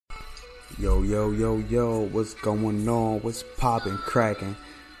Yo, yo, yo, yo, what's going on? What's poppin', crackin'?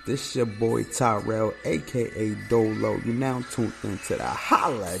 This your boy Tyrell, aka Dolo. You now tuned into the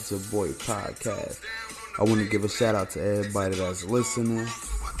Holla at Your Boy podcast. I want to give a shout out to everybody that's listening.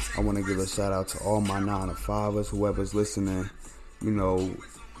 I want to give a shout out to all my 9 to 5ers, whoever's listening,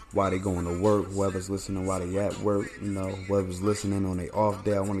 while they going to work, whoever's listening while they at work, whoever's listening on their off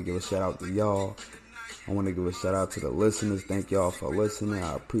day. I want to give a shout out to y'all. I want to give a shout out to the listeners. Thank y'all for listening.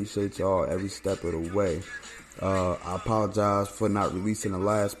 I appreciate y'all every step of the way. I apologize for not releasing the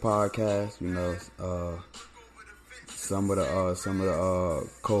last podcast. Some of the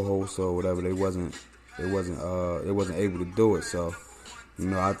co-hosts or whatever, they wasn't able to do it. So,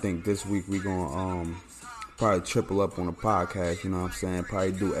 I think this week we gonna probably triple up on the podcast. You know what I'm saying?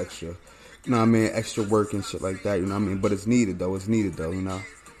 Probably do extra, extra work and shit like that. But it's needed though.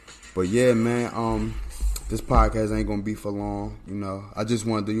 But yeah, man. This podcast ain't gonna be for long. I just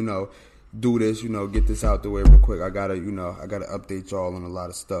wanted to, do this. Get this out the way real quick. I gotta update y'all on a lot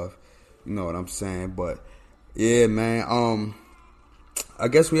of stuff. You know what I'm saying? But yeah, man. I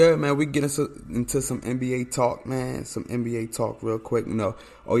guess we get into some NBA talk, man. Some NBA talk real quick.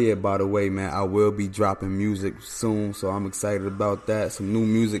 Oh yeah, by the way, man, I will be dropping music soon, so I'm excited about that. Some new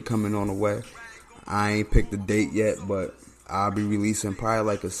music coming on the way. I ain't picked the date yet, but I'll be releasing probably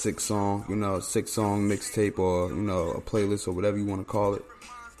like a 6-song mixtape or, a playlist or whatever you want to call it.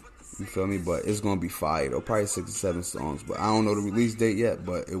 You feel me? But it's going to be fire though. Probably 6 or 7 songs. But I don't know the release date yet,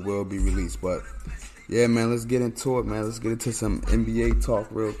 but it will be released. But yeah, man, let's get into it, man. Let's get into some NBA talk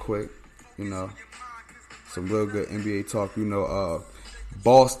real quick. Some real good NBA talk.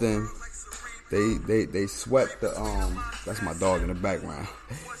 Boston, they swept the, that's my dog in the background.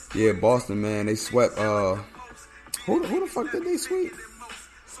 Yeah, Boston, man, they swept, Who the fuck did they sweep?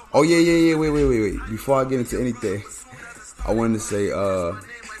 Oh, yeah. Wait. Before I get into anything, I wanted to say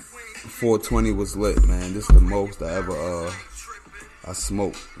 420 was lit, man. This is the most I ever I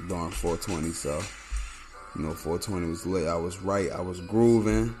smoked during 420. So, 420 was lit. I was right. I was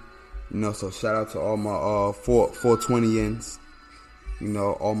grooving. So shout out to all my 420-ins.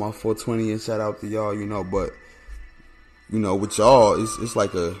 All my 420-ins. Shout out to y'all, But, with y'all, it's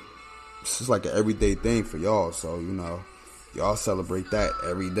like an everyday thing for y'all. So, y'all celebrate that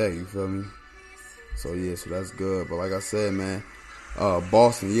every day. You feel me? So, yeah, so that's good. But like I said, man,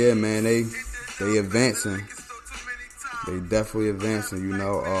 Boston, yeah, man, they advancing. They definitely advancing,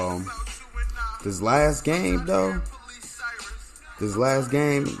 This last game,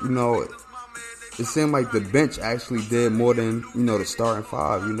 it seemed like the bench actually did more than, the starting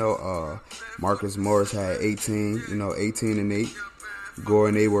 5. Marcus Morris had 18 and 8.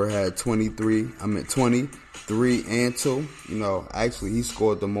 Gordon Hayward had 23 and 2. Actually he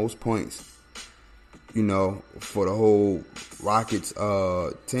scored the most points, for the whole Rockets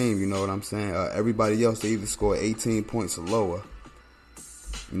team, you know what I'm saying? Everybody else, they either scored 18 points or lower.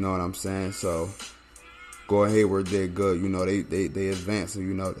 You know what I'm saying? So Gordon Hayward did good, they advanced,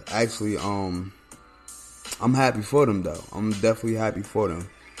 actually I'm happy for them though. I'm definitely happy for them.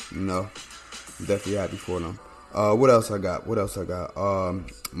 Definitely happy for them. What else I got?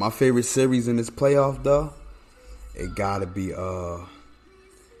 My favorite series in this playoff though, it gotta be the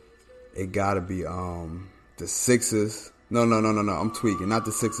Sixers. No, I'm tweaking. Not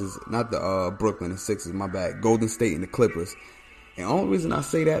the Sixers, not the Brooklyn and Sixers, my bad. Golden State and the Clippers. And the only reason I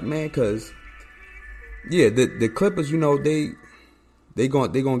say that, man, cause yeah, the Clippers, they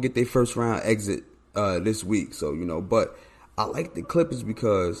gonna get their first round exit this week. So, but I like the Clippers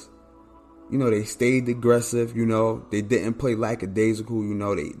because they stayed aggressive, they didn't play lackadaisical,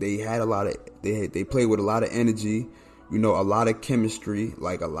 they had they played with a lot of energy, a lot of chemistry.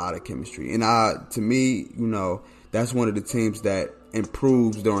 And to me, that's one of the teams that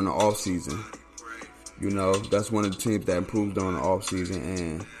improves during the off season. That's one of the teams that improves during the off season,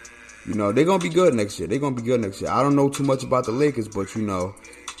 and they're gonna be good next year. I don't know too much about the Lakers, but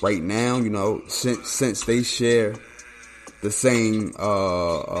right now, since they share the same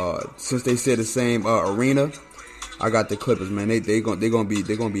arena, I got the Clippers, man. They gonna be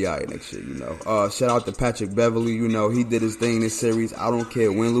alright next year, Shout out to Patrick Beverly, he did his thing this series. I don't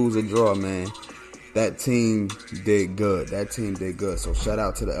care win, lose or draw, man. That team did good. So shout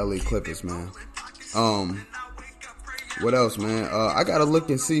out to the LA Clippers, man. What else, man? I gotta look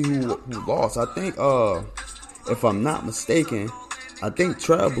and see who lost. I think if I'm not mistaken, I think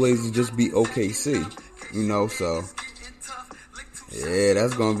Trailblazers just beat OKC, so yeah,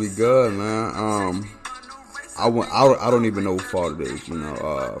 that's gonna be good, man. I don't even know who fault it is,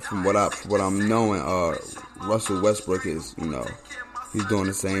 from what I'm knowing, Russell Westbrook is, he's doing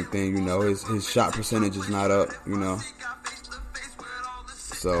the same thing, his shot percentage is not up,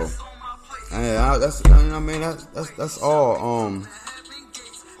 so That's all.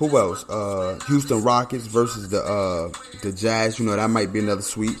 Who else? Houston Rockets versus the Jazz. You know, that might be another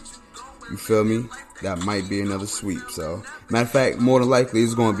sweep. You feel me? That might be another sweep. So, matter of fact, more than likely,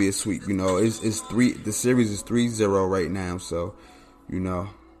 it's going to be a sweep. You know, it's three. The series is 3-0 right now. So, you know,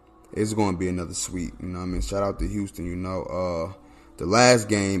 it's going to be another sweep. You know what I mean? Shout out to Houston. You know, the last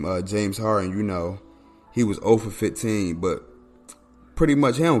game, James Harden, you know, he was 0 for 15, but pretty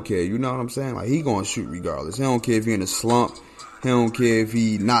much he don't care. You know what I'm saying? Like, he going to shoot regardless. He don't care if he in a slump. He don't care if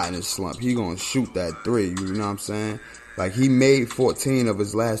he not in a slump. He going to shoot that three. You know what I'm saying? Like, he made 14 of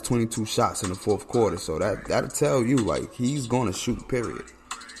his last 22 shots in the fourth quarter. So that'll tell you, like, he's going to shoot, period.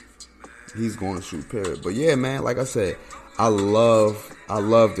 He's going to shoot, period. But yeah, man, like I said, I love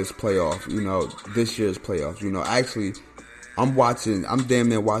this playoff, you know, this year's playoffs. You know, actually, I'm damn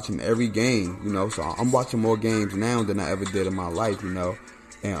near watching every game, you know, so I'm watching more games now than I ever did in my life, you know.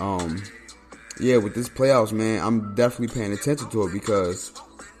 And, yeah, with this playoffs, man, I'm definitely paying attention to it because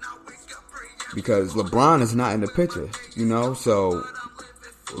LeBron is not in the picture, you know. So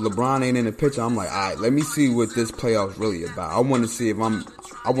LeBron ain't in the picture. I'm like, all right, let me see what this playoffs really about. I want to see I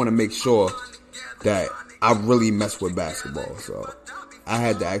want to make sure that I really mess with basketball. So I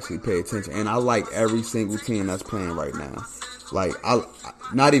had to actually pay attention, and I like every single team that's playing right now. Like, I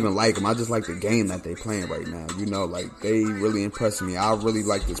not even like them. I just like the game that they playing right now. You know, like, they really impress me. I really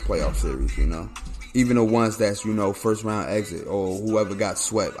like this playoff series, you know. Even the ones that's, you know, first round exit or whoever got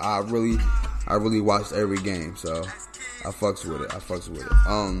swept. I really watched every game, so I fucks with it.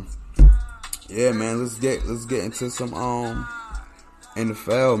 Yeah, man, let's get into some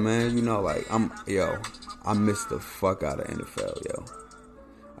NFL, man. You know, like, I miss the fuck out of NFL, yo.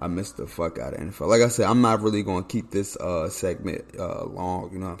 I miss the fuck out of NFL. Like I said, I'm not really going to keep this segment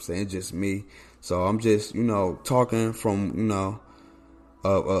long, you know what I'm saying? It's just me. So I'm just, you know, talking from, you know,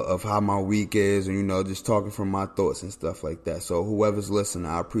 of how my week is, and, you know, just talking from my thoughts and stuff like that. So whoever's listening,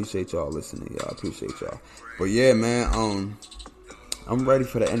 I appreciate y'all listening, y'all. I appreciate y'all. But yeah, man, I'm ready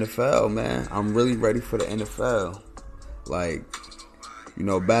for the NFL, man. I'm really ready for the NFL. Like, you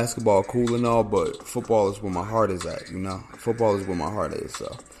know, basketball cool and all, but football is where my heart is at, you know. Football is where my heart is,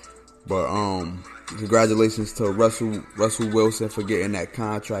 so. But congratulations to Russell Wilson for getting that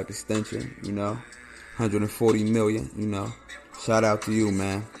contract extension, you know. $140 million, you know. Shout out to you,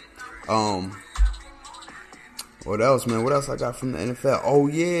 man. What else, man? What else I got from the NFL? Oh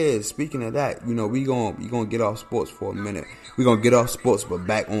yeah, speaking of that, you know, we gonna get off sports for a minute. We gonna get off sports, but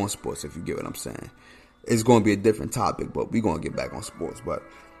back on sports, if you get what I'm saying. It's gonna be a different topic, but we gonna get back on sports. But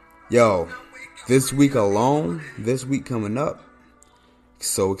yo, this week coming up,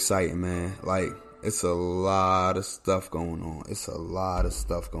 so exciting, man. Like, it's a lot of stuff going on.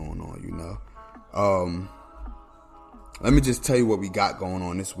 You know. Let me just tell you what we got going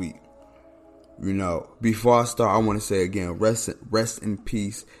on this week. You know, before I start, I want to say again, rest in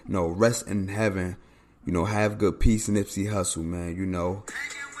peace. No, rest in heaven. You know, have good peace, Nipsey Hussle, man. You know,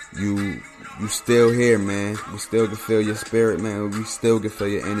 you still here, man. We still can feel your spirit, man. We still can feel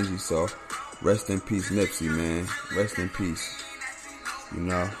your energy. So, rest in peace, Nipsey, man. Rest in peace. You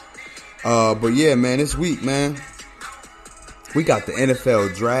know. But yeah, man, this week, man, we got the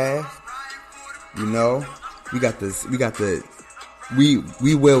NFL draft. You know. We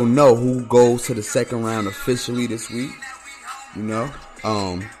will know who goes to the second round officially this week. You know,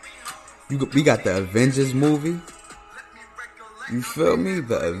 we got the Avengers movie. You feel me?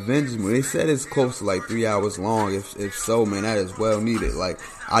 The Avengers movie. They said it's close to like 3 hours long. If so, man, that is well needed. Like,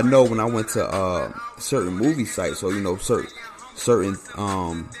 I know when I went to certain movie sites, so, you know, certain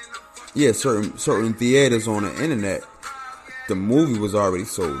theaters on the internet, the movie was already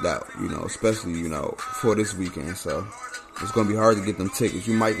sold out, you know, especially, you know, for this weekend. So it's going to be hard to get them tickets.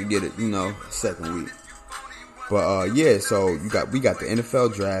 You might get it, you know, second week. But, yeah, so we got the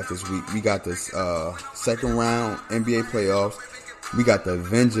NFL draft this week. We got this second round NBA playoffs. We got the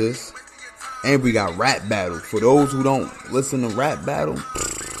Avengers. And we got Rap Battle. For those who don't listen to Rap Battle,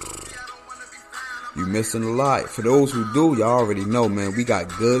 you missing a lot. For those who do, y'all already know, man. We got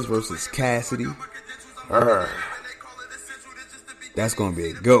Goods versus Cassidy. That's gonna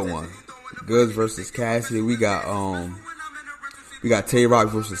be a good one. Goods versus Cassidy. We got Tay-Rock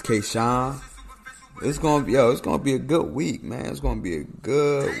versus K-Shine. It's gonna be a good week, man. It's gonna be a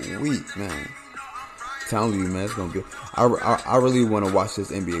good week, man. I'm telling you, man, it's gonna be. I really want to watch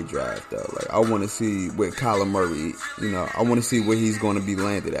this NBA draft though. Like, I want to see where Kyler Murray. You know, I want to see where he's gonna be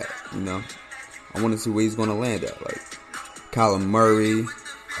landed at. You know, I want to see where he's gonna land at. Like, Kyler Murray.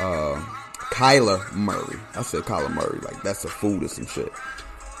 Kyler Murray. I said Kyler Murray, like that's a food or some shit.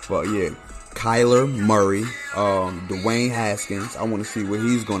 But yeah, Kyler Murray, Dwayne Haskins. I want to see where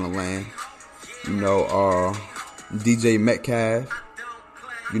he's gonna land. you know, DJ Metcalf,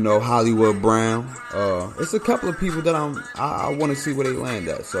 you know, Hollywood Brown. It's a couple of people that I want to see where they land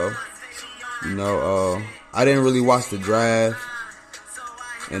at. So, you know, I didn't really watch the draft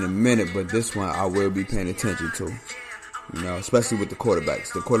in a minute, but this one I will be paying attention to. You know, especially with the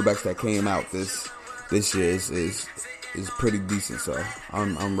quarterbacks. The quarterbacks that came out this year is pretty decent. So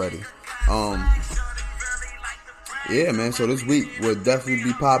I'm ready. Yeah, man. So this week will definitely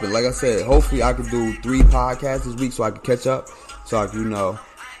be popping. Like I said, hopefully I can do 3 podcasts this week so I can catch up. So I can, you know,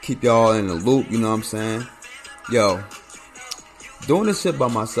 keep y'all in the loop. You know what I'm saying? Yo, doing this shit by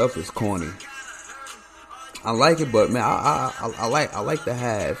myself is corny. I like it, but man, I like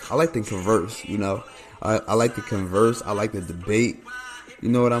to converse. You know, I like to converse. I like to debate. You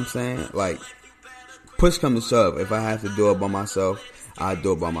know what I'm saying? Like, push come to shove, if I have to do it by myself, I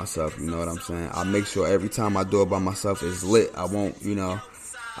do it by myself. You know what I'm saying? I make sure every time I do it by myself it's lit. I don't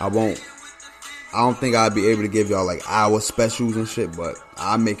think I'd be able to give y'all like hour specials and shit, but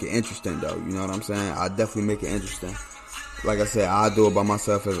I make it interesting though. You know what I'm saying? I definitely make it interesting. Like I said, I do it by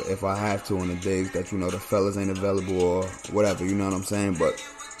myself if I have to on the days that, you know, the fellas ain't available or whatever. You know what I'm saying? But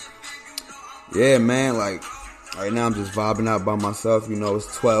yeah, man, like right now I'm just vibing out by myself. You know, it's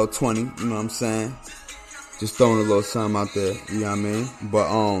 12:20. You know what I'm saying? Just throwing a little something out there, you know what I mean? But,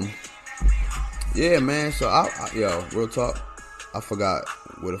 yeah, man, so, yo, real talk, I forgot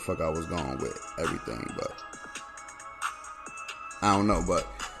where the fuck I was going with everything, but, I don't know, but,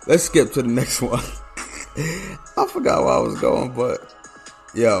 let's skip to the next one. I forgot where I was going, but,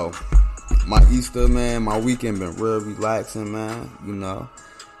 yo, my Easter, man, my weekend been real relaxing, man, you know,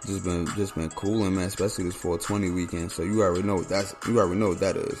 just been cooling, man, especially this 420 weekend, so you already know what that is,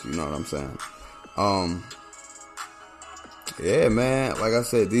 you know what I'm saying? Yeah, man, like I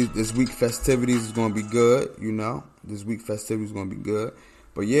said, this week festivities is going to be good, you know. This week festivities is going to be good.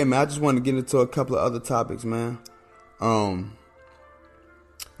 But yeah, man, I just wanted to get into a couple of other topics, man. You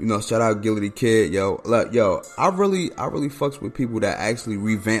know, shout out Gilly the Kid, yo. Look, yo, I really fucks with people that actually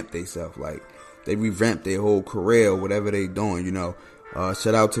revamp themselves. Like, they revamp their whole career or whatever they doing, you know.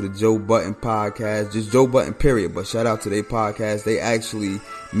 Shout out to the Joe Budden podcast, just Joe Budden period, but shout out to their podcast. They actually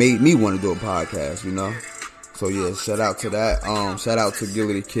made me want to do a podcast, you know. So yeah, shout out to that. Shout out to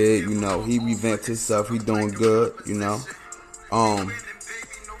Gilly the Kid. You know, he revamped himself. He doing good. You know. I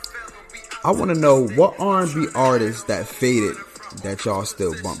want to know what R&B artists that faded that y'all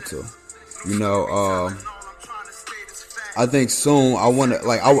still bump to. You know. I think soon I want to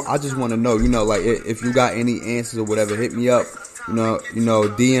I just want to know. You know, like if you got any answers or whatever, hit me up. You know,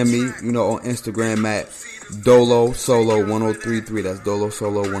 DM me. You know, on Instagram at Dolo Solo 1033. That's Dolo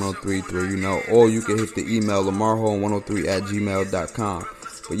Solo 1033. You know, or you can hit the email lamarhole103@gmail.com.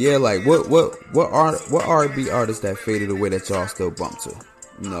 But yeah, like what R&B artists that faded away that y'all still bump to?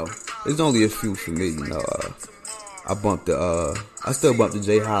 You know, there's only a few for me. You know, I still bump to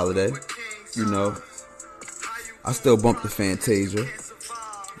Jay Holiday. You know, I still bump to Fantasia.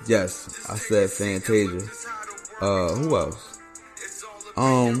 Yes, I said Fantasia. Who else?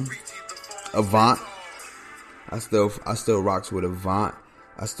 Avant. I still rocks with Avant.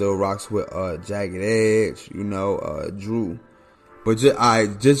 I still rocks with Jagged Edge, you know, Drew. But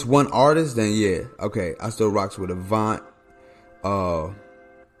just one artist, then yeah, okay. I still rocks with Avant.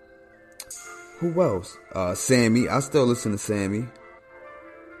 Who else? Sammy. I still listen to Sammy.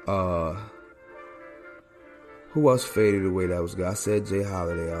 Who else faded away that was good? I said Jay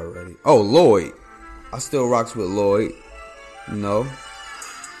Holiday already. Oh, Lloyd. I still rocks with Lloyd. You know.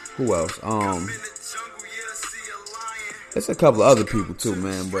 Who else? There's a couple of other people too,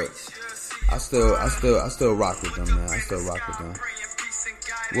 man, but I still rock with them, man. I still rock with them.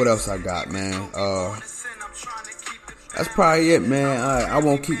 What else I got, man? That's probably it, man. I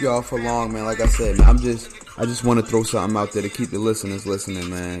won't keep y'all for long, man. Like I said, man, I just want to throw something out there to keep the listeners listening,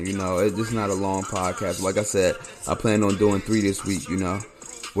 man. You know, it's just not a long podcast. Like I said, I plan on doing 3 this week, you know,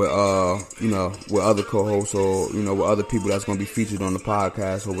 with with other co-hosts or, you know, with other people that's going to be featured on the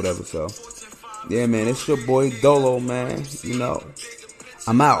podcast or whatever. So, yeah, man, it's your boy Dolo, man. You know,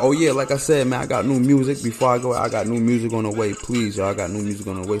 I'm out. Oh, yeah, like I said, man, I got new music. Before I go, I got new music on the way. Please, y'all, I got new music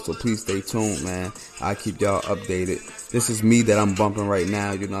on the way, so please stay tuned, man. I keep y'all updated. This is me that I'm bumping right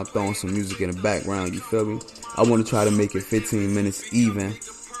now. You know, I'm throwing some music in the background, you feel me? I want to try to make it 15 minutes even,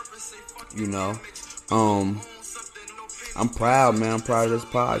 you know. I'm proud, man. I'm proud of this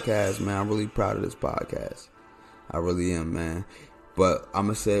podcast, man. I'm really proud of this podcast. I really am, man. But I'm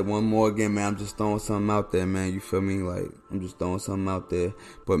going to say it one more again, man. I'm just throwing something out there, man. You feel me? Like, I'm just throwing something out there.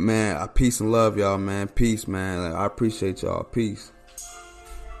 But, man, peace and love, y'all, man. Peace, man. Like, I appreciate y'all. Peace.